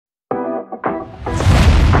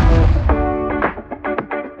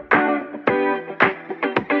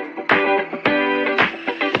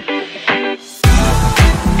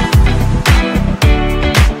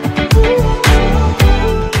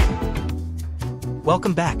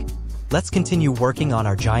Welcome back. Let's continue working on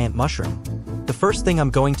our giant mushroom. The first thing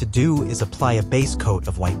I'm going to do is apply a base coat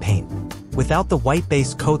of white paint. Without the white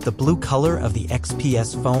base coat, the blue color of the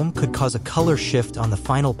XPS foam could cause a color shift on the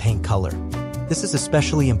final paint color. This is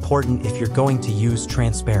especially important if you're going to use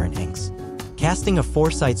transparent inks. Casting a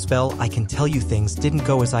foresight spell, I can tell you things didn't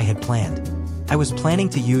go as I had planned. I was planning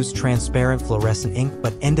to use transparent fluorescent ink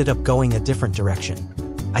but ended up going a different direction.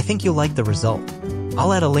 I think you'll like the result.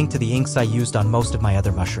 I'll add a link to the inks I used on most of my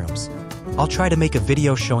other mushrooms. I'll try to make a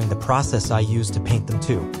video showing the process I used to paint them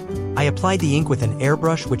too. I applied the ink with an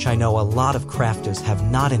airbrush, which I know a lot of crafters have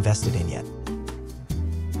not invested in yet.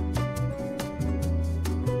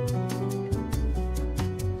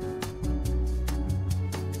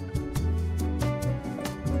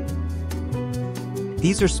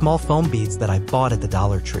 These are small foam beads that I bought at the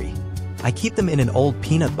Dollar Tree. I keep them in an old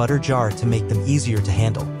peanut butter jar to make them easier to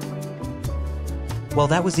handle. Well,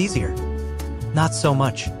 that was easier. Not so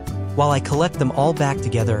much. While I collect them all back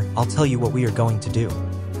together, I'll tell you what we are going to do.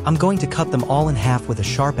 I'm going to cut them all in half with a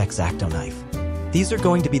sharp X-Acto knife. These are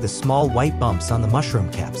going to be the small white bumps on the mushroom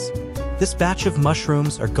caps. This batch of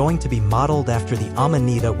mushrooms are going to be modeled after the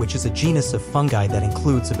Amanita, which is a genus of fungi that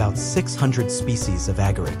includes about 600 species of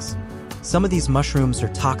agarics. Some of these mushrooms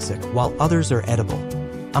are toxic, while others are edible.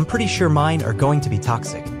 I'm pretty sure mine are going to be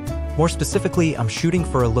toxic. More specifically, I'm shooting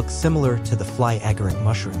for a look similar to the fly agaric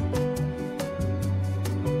mushroom.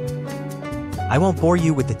 I won't bore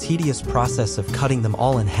you with the tedious process of cutting them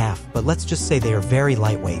all in half, but let's just say they are very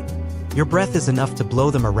lightweight. Your breath is enough to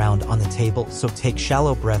blow them around on the table, so take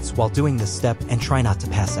shallow breaths while doing this step and try not to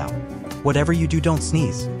pass out. Whatever you do, don't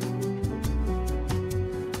sneeze.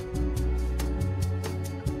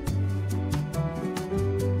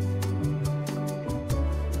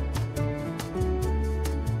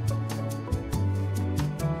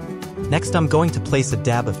 Next, I'm going to place a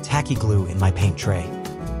dab of tacky glue in my paint tray.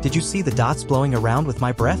 Did you see the dots blowing around with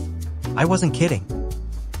my breath? I wasn't kidding.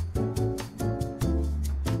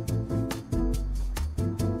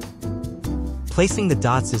 Placing the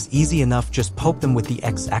dots is easy enough. Just poke them with the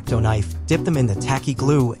X-Acto knife, dip them in the tacky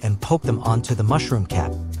glue, and poke them onto the mushroom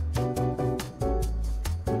cap.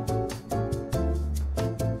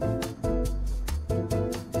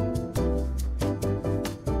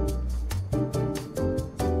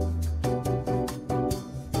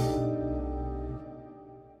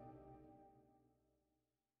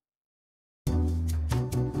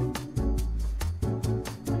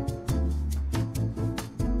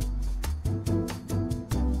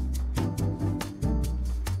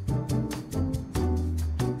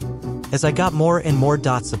 As I got more and more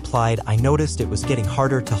dots applied, I noticed it was getting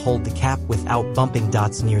harder to hold the cap without bumping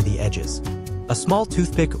dots near the edges. A small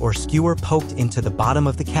toothpick or skewer poked into the bottom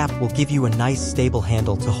of the cap will give you a nice stable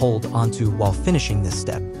handle to hold onto while finishing this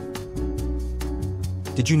step.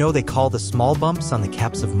 Did you know they call the small bumps on the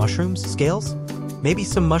caps of mushrooms scales? Maybe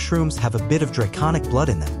some mushrooms have a bit of draconic blood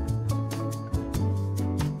in them.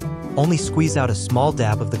 Only squeeze out a small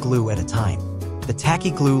dab of the glue at a time. The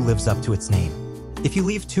tacky glue lives up to its name. If you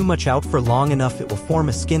leave too much out for long enough, it will form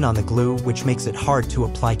a skin on the glue, which makes it hard to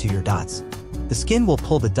apply to your dots. The skin will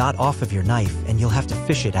pull the dot off of your knife, and you'll have to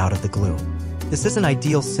fish it out of the glue. This isn't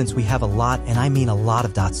ideal since we have a lot, and I mean a lot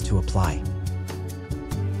of dots to apply.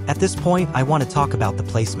 At this point, I want to talk about the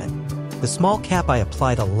placement. The small cap, I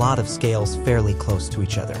applied a lot of scales fairly close to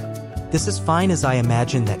each other. This is fine, as I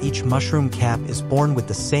imagine that each mushroom cap is born with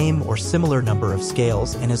the same or similar number of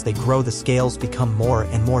scales, and as they grow, the scales become more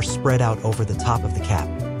and more spread out over the top of the cap.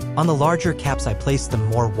 On the larger caps, I placed them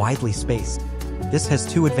more widely spaced. This has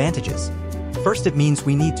two advantages. First, it means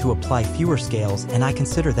we need to apply fewer scales, and I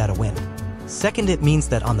consider that a win. Second, it means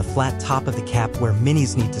that on the flat top of the cap where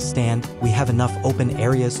minis need to stand, we have enough open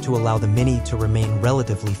areas to allow the mini to remain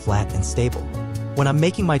relatively flat and stable. When I'm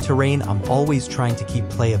making my terrain, I'm always trying to keep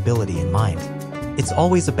playability in mind. It's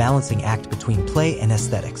always a balancing act between play and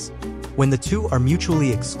aesthetics. When the two are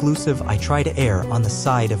mutually exclusive, I try to err on the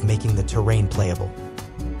side of making the terrain playable.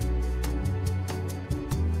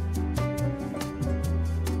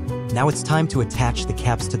 Now it's time to attach the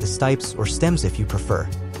caps to the stipes or stems if you prefer.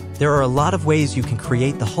 There are a lot of ways you can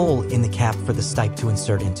create the hole in the cap for the stipe to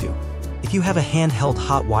insert into. If you have a handheld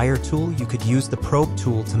hot wire tool, you could use the probe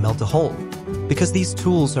tool to melt a hole. Because these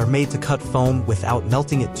tools are made to cut foam without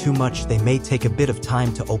melting it too much, they may take a bit of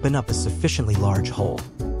time to open up a sufficiently large hole.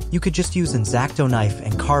 You could just use an X-Acto knife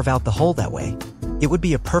and carve out the hole that way. It would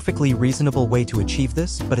be a perfectly reasonable way to achieve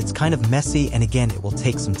this, but it's kind of messy, and again, it will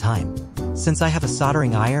take some time. Since I have a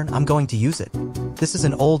soldering iron, I'm going to use it. This is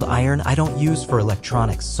an old iron I don't use for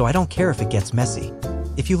electronics, so I don't care if it gets messy.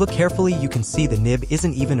 If you look carefully, you can see the nib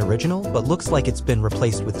isn't even original, but looks like it's been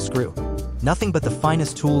replaced with a screw. Nothing but the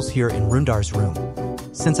finest tools here in Rundar's room.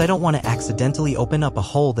 Since I don't want to accidentally open up a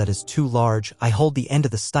hole that is too large, I hold the end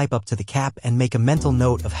of the stipe up to the cap and make a mental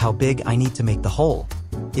note of how big I need to make the hole.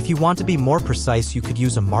 If you want to be more precise, you could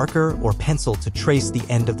use a marker or pencil to trace the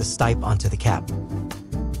end of the stipe onto the cap.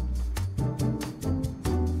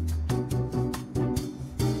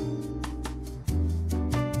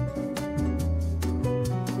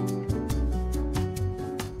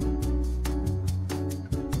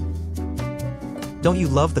 Don't you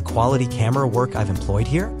love the quality camera work I've employed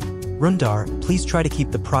here? Rundar, please try to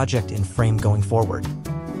keep the project in frame going forward.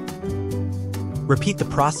 Repeat the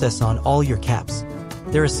process on all your caps.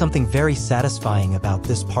 There is something very satisfying about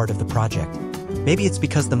this part of the project. Maybe it's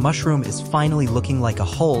because the mushroom is finally looking like a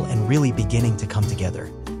whole and really beginning to come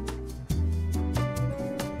together.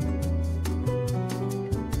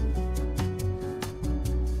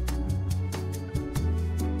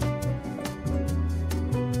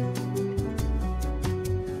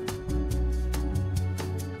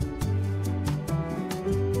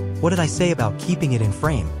 What did I say about keeping it in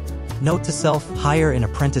frame? Note to self, hire an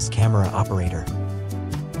apprentice camera operator.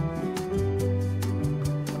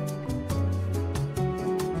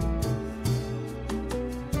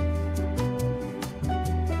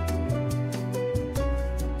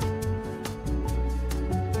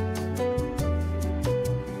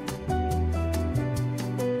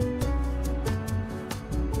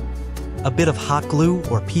 A bit of hot glue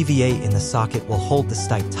or PVA in the socket will hold the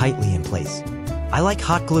stipe tightly in place. I like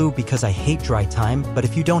hot glue because I hate dry time, but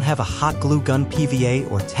if you don't have a hot glue gun,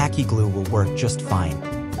 PVA or tacky glue will work just fine.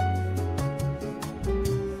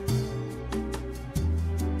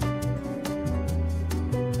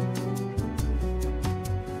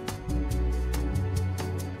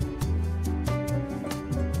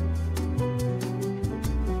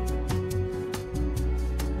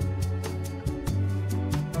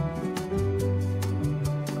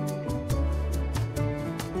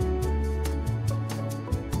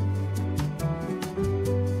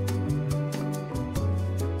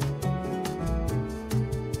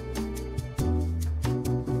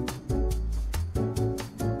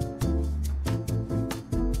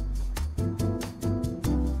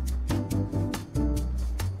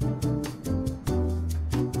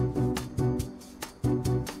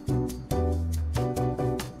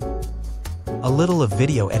 A little of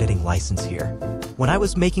video editing license here. When I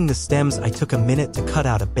was making the stems, I took a minute to cut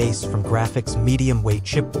out a base from Graphics medium weight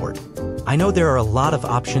chipboard. I know there are a lot of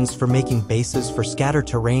options for making bases for scattered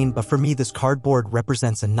terrain, but for me this cardboard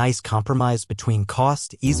represents a nice compromise between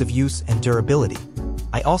cost, ease of use, and durability.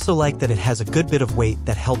 I also like that it has a good bit of weight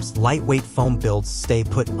that helps lightweight foam builds stay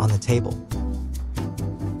put on the table.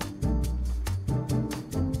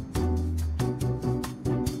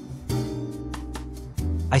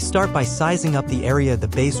 I start by sizing up the area the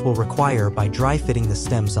base will require by dry fitting the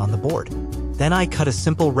stems on the board. Then I cut a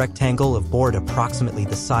simple rectangle of board approximately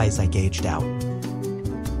the size I gauged out.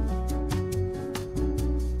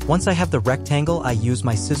 Once I have the rectangle, I use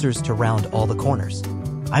my scissors to round all the corners.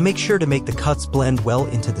 I make sure to make the cuts blend well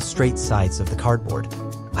into the straight sides of the cardboard.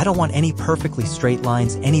 I don't want any perfectly straight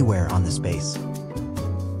lines anywhere on this base.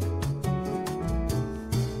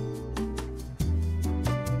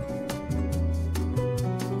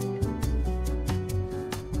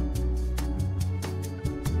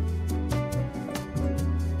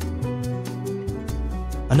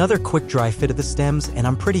 Another quick dry fit of the stems, and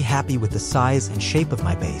I'm pretty happy with the size and shape of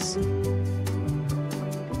my base.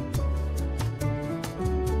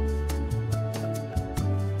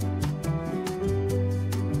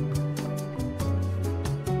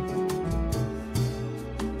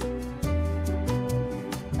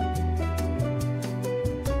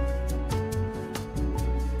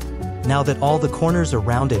 Now that all the corners are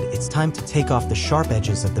rounded, it's time to take off the sharp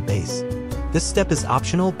edges of the base. This step is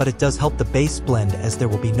optional, but it does help the base blend as there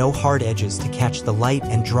will be no hard edges to catch the light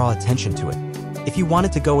and draw attention to it. If you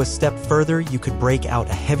wanted to go a step further, you could break out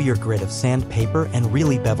a heavier grit of sandpaper and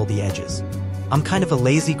really bevel the edges. I'm kind of a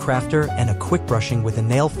lazy crafter, and a quick brushing with a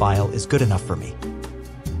nail file is good enough for me.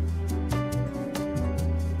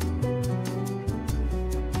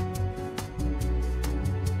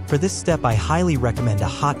 For this step, I highly recommend a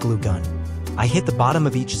hot glue gun. I hit the bottom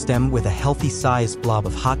of each stem with a healthy sized blob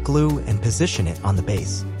of hot glue and position it on the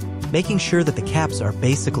base, making sure that the caps are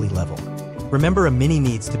basically level. Remember, a mini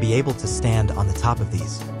needs to be able to stand on the top of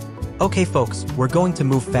these. Okay folks, we're going to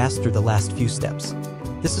move fast through the last few steps.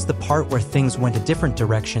 This is the part where things went a different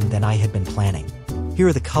direction than I had been planning. Here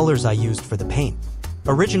are the colors I used for the paint.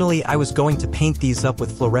 Originally, I was going to paint these up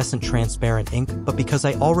with fluorescent transparent ink, but because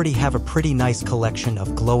I already have a pretty nice collection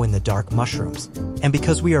of glow-in-the-dark mushrooms, and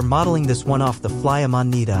because we are modeling this one off the fly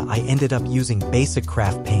amanita, I ended up using basic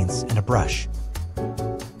craft paints and a brush.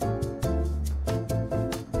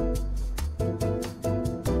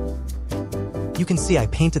 You can see I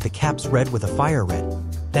painted the caps red with a fire red.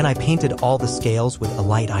 Then I painted all the scales with a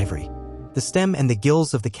light ivory. The stem and the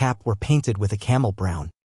gills of the cap were painted with a camel brown.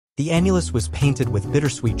 The annulus was painted with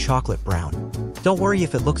bittersweet chocolate brown. Don't worry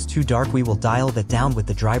if it looks too dark, we will dial that down with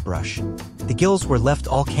the dry brush. The gills were left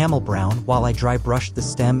all camel brown while I dry brushed the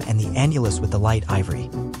stem and the annulus with the light ivory.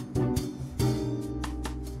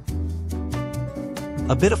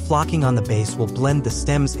 A bit of flocking on the base will blend the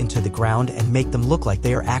stems into the ground and make them look like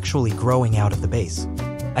they are actually growing out of the base.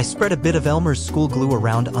 I spread a bit of Elmer's school glue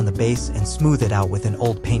around on the base and smooth it out with an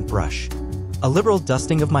old paint brush. A liberal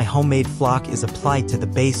dusting of my homemade flock is applied to the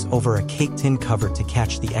base over a cake tin cover to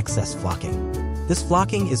catch the excess flocking. This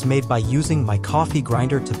flocking is made by using my coffee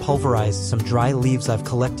grinder to pulverize some dry leaves I've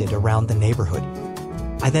collected around the neighborhood.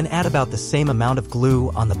 I then add about the same amount of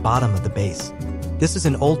glue on the bottom of the base. This is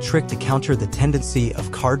an old trick to counter the tendency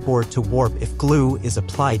of cardboard to warp if glue is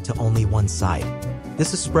applied to only one side.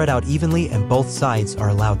 This is spread out evenly and both sides are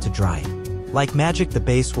allowed to dry. Like magic, the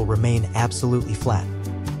base will remain absolutely flat.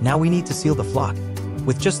 Now we need to seal the flock.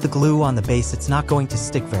 With just the glue on the base, it's not going to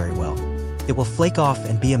stick very well. It will flake off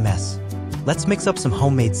and be a mess. Let's mix up some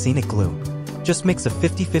homemade scenic glue. Just mix a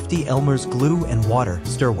 50-50 Elmer's glue and water,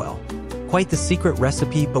 stir well. Quite the secret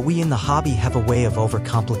recipe, but we in the hobby have a way of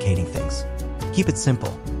overcomplicating things. Keep it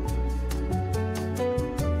simple.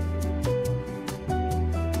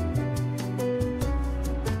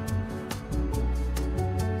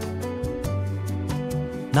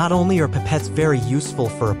 Not only are pipettes very useful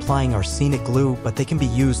for applying our scenic glue, but they can be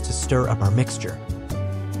used to stir up our mixture.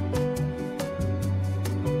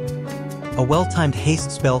 A well-timed haste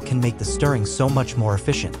spell can make the stirring so much more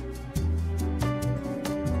efficient.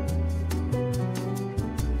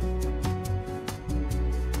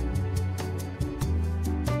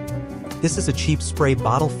 This is a cheap spray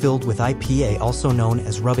bottle filled with IPA, also known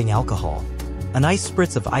as rubbing alcohol. A nice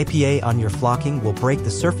spritz of IPA on your flocking will break the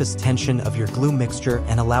surface tension of your glue mixture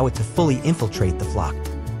and allow it to fully infiltrate the flock.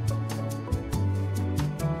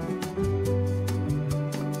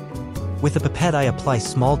 With a pipette, I apply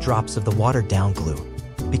small drops of the watered down glue.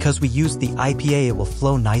 Because we used the IPA, it will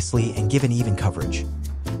flow nicely and give an even coverage.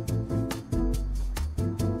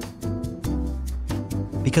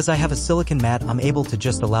 Because I have a silicone mat, I'm able to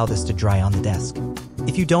just allow this to dry on the desk.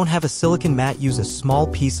 If you don't have a silicone mat, use a small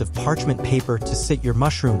piece of parchment paper to sit your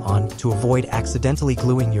mushroom on to avoid accidentally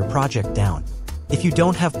gluing your project down. If you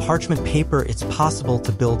don't have parchment paper, it's possible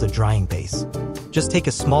to build a drying base. Just take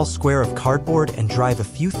a small square of cardboard and drive a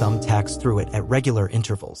few thumbtacks through it at regular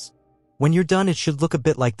intervals. When you're done, it should look a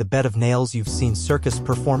bit like the bed of nails you've seen circus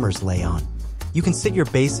performers lay on. You can sit your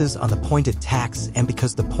bases on the pointed tacks, and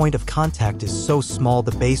because the point of contact is so small,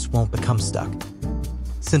 the base won't become stuck.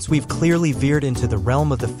 Since we've clearly veered into the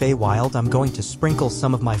realm of the Feywild, I'm going to sprinkle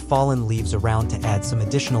some of my fallen leaves around to add some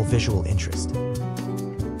additional visual interest.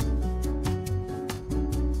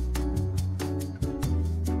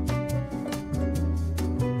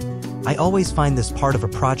 I always find this part of a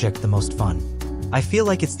project the most fun. I feel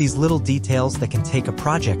like it's these little details that can take a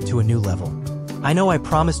project to a new level. I know I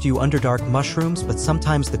promised you Underdark mushrooms, but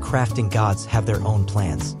sometimes the crafting gods have their own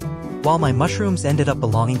plans. While my mushrooms ended up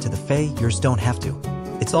belonging to the Fey, yours don't have to.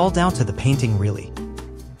 It's all down to the painting, really.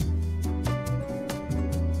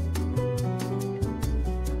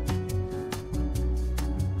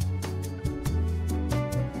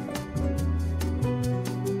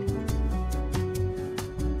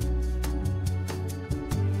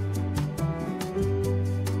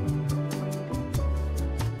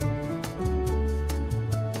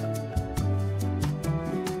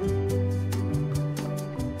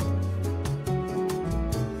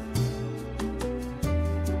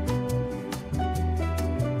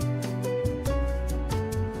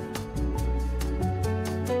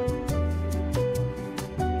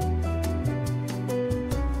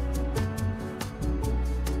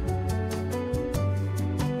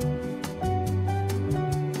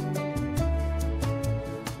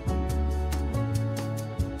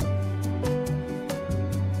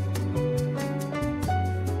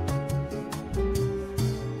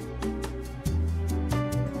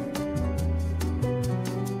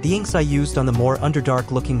 The inks I used on the more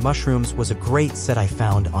Underdark-looking mushrooms was a great set I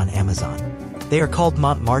found on Amazon. They are called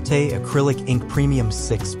Mont Marte Acrylic Ink Premium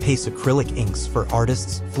 6-Pace Acrylic Inks for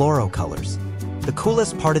Artists Fluoro colors. The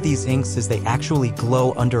coolest part of these inks is they actually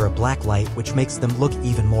glow under a black light, which makes them look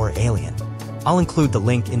even more alien. I'll include the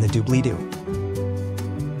link in the doobly-doo.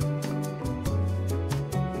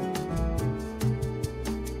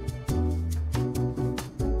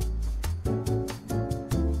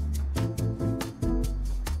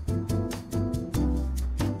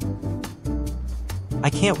 I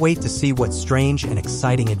can't wait to see what strange and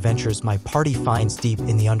exciting adventures my party finds deep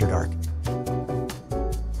in the Underdark.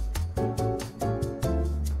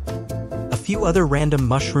 A few other random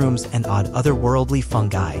mushrooms and odd otherworldly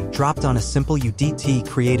fungi dropped on a simple UDT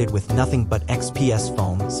created with nothing but XPS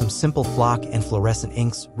foam, some simple flock and fluorescent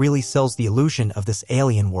inks really sells the illusion of this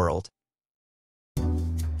alien world.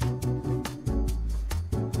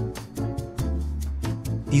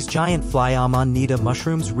 These giant Fly-Amanita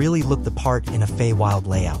mushrooms really look the part in a Feywild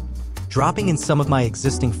layout. Dropping in some of my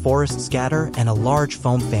existing forest scatter and a large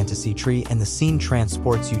foam fantasy tree, and the scene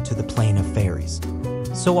transports you to the plane of fairies.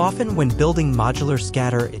 So often when building modular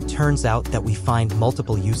scatter, it turns out that we find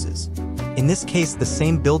multiple uses. In this case, the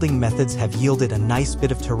same building methods have yielded a nice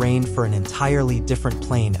bit of terrain for an entirely different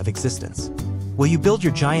plane of existence. Will you build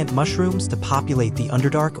your giant mushrooms to populate the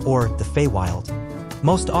Underdark or the Feywild?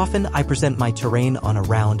 Most often, I present my terrain on a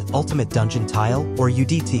round Ultimate Dungeon tile, or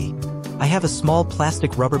UDT. I have a small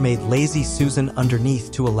plastic Rubbermaid Lazy Susan underneath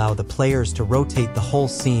to allow the players to rotate the whole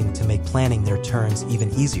scene to make planning their turns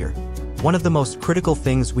even easier. One of the most critical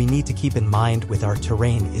things we need to keep in mind with our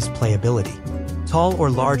terrain is playability. Tall or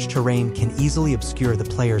large terrain can easily obscure the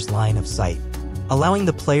player's line of sight. Allowing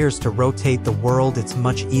the players to rotate the world, it's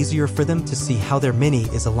much easier for them to see how their mini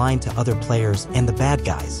is aligned to other players and the bad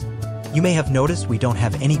guys. You may have noticed we don't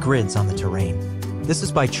have any grids on the terrain. This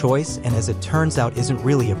is by choice, and as it turns out isn't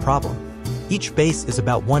really a problem. Each base is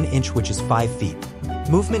about 1 inch, which is 5 feet.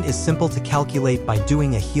 Movement is simple to calculate by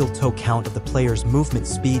doing a heel-toe count of the player's movement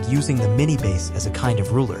speed using the mini base as a kind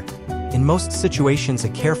of ruler. In most situations, a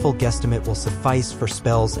careful guesstimate will suffice for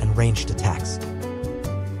spells and ranged attacks.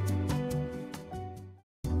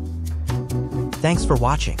 Thanks for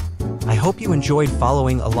watching. I hope you enjoyed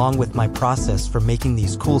following along with my process for making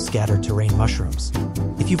these cool scatter terrain mushrooms.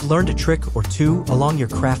 If you've learned a trick or two along your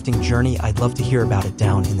crafting journey, I'd love to hear about it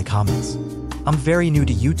down in the comments. I'm very new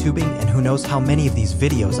to YouTubing, and who knows how many of these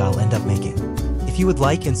videos I'll end up making. If you would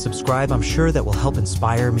like and subscribe, I'm sure that will help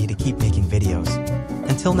inspire me to keep making videos.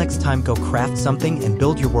 Until next time, go craft something and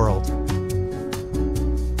build your world.